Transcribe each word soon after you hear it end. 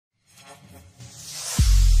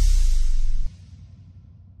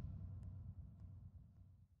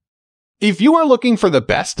If you are looking for the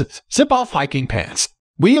best zip-off hiking pants,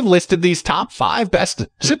 we have listed these top 5 best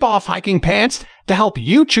zip-off hiking pants to help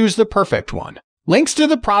you choose the perfect one. Links to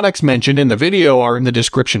the products mentioned in the video are in the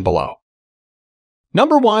description below.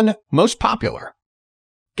 Number 1. Most popular.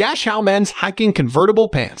 Gash Men's Hiking Convertible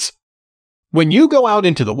Pants. When you go out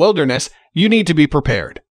into the wilderness, you need to be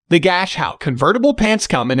prepared. The Gash convertible pants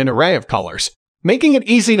come in an array of colors, making it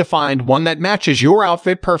easy to find one that matches your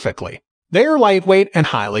outfit perfectly. They are lightweight and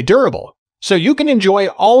highly durable, so you can enjoy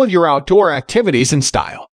all of your outdoor activities in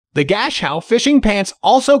style. The Gash fishing pants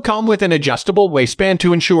also come with an adjustable waistband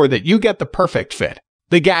to ensure that you get the perfect fit.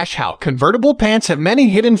 The Gash convertible pants have many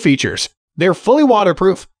hidden features. They're fully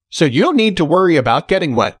waterproof, so you don't need to worry about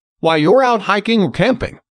getting wet while you're out hiking or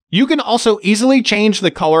camping. You can also easily change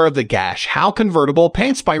the color of the Gash convertible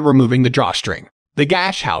pants by removing the drawstring. The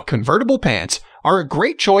Gash convertible pants are a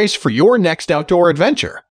great choice for your next outdoor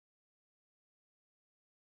adventure.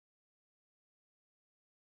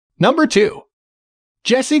 Number 2.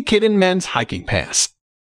 Jessie Kidden Men's Hiking Pants.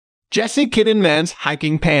 Jessie Kidden Men's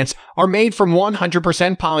Hiking Pants are made from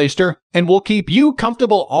 100% polyester and will keep you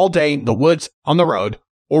comfortable all day in the woods, on the road,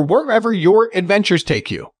 or wherever your adventures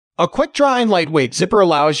take you. A quick-dry and lightweight zipper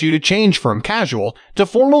allows you to change from casual to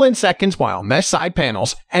formal in seconds, while mesh side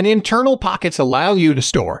panels and internal pockets allow you to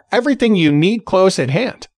store everything you need close at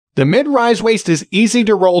hand. The mid-rise waist is easy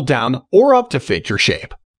to roll down or up to fit your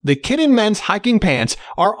shape. The Kidden Men's Hiking Pants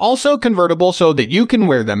are also convertible so that you can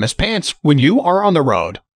wear them as pants when you are on the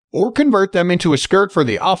road, or convert them into a skirt for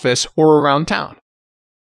the office or around town.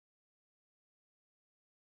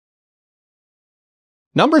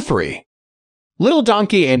 Number 3. Little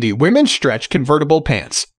Donkey Andy Women's Stretch Convertible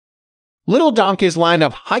Pants. Little Donkey's line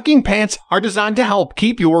of hiking pants are designed to help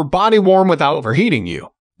keep your body warm without overheating you.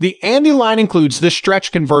 The Andy line includes the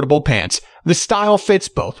stretch convertible pants. The style fits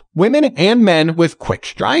both women and men with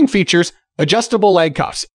quick drying features, adjustable leg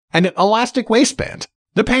cuffs, and an elastic waistband.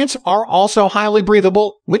 The pants are also highly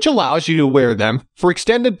breathable, which allows you to wear them for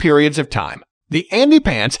extended periods of time. The Andy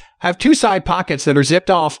pants have 2 side pockets that are zipped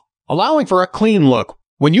off, allowing for a clean look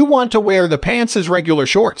when you want to wear the pants as regular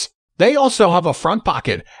shorts. They also have a front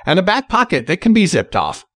pocket and a back pocket that can be zipped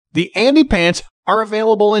off. The Andy pants are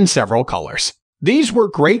available in several colors. These were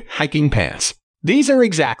great hiking pants. These are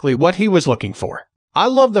exactly what he was looking for. I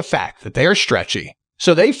love the fact that they are stretchy,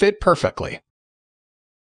 so they fit perfectly.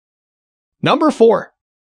 Number 4.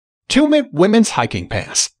 Toomett Women's Hiking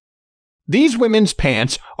Pants. These women's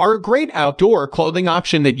pants are a great outdoor clothing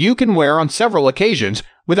option that you can wear on several occasions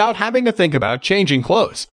without having to think about changing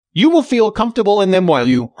clothes. You will feel comfortable in them while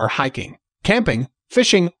you are hiking, camping,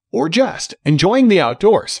 fishing, or just enjoying the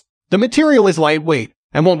outdoors. The material is lightweight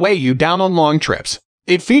and won't weigh you down on long trips.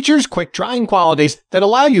 It features quick drying qualities that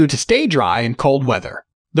allow you to stay dry in cold weather.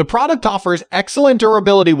 The product offers excellent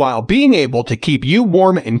durability while being able to keep you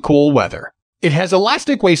warm in cool weather. It has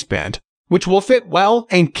elastic waistband, which will fit well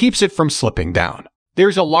and keeps it from slipping down.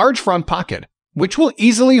 There's a large front pocket, which will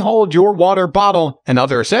easily hold your water bottle and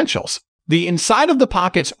other essentials. The inside of the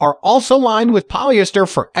pockets are also lined with polyester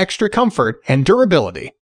for extra comfort and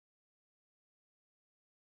durability.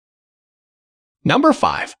 Number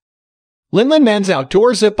 5. Linlon Men's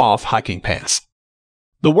Outdoor Zip-Off Hiking Pants.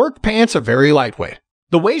 The work pants are very lightweight.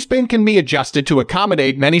 The waistband can be adjusted to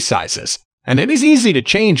accommodate many sizes, and it is easy to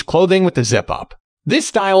change clothing with the zip-up. This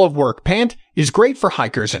style of work pant is great for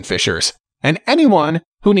hikers and fishers, and anyone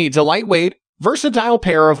who needs a lightweight, versatile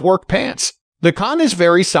pair of work pants. The cotton is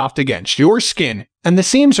very soft against your skin, and the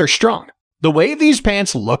seams are strong. The way these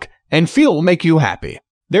pants look and feel will make you happy.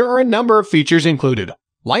 There are a number of features included: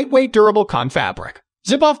 lightweight durable cotton fabric,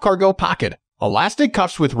 zip-off cargo pocket, elastic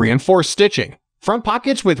cuffs with reinforced stitching, front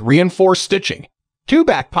pockets with reinforced stitching, 2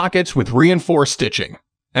 back pockets with reinforced stitching,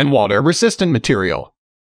 and water-resistant material.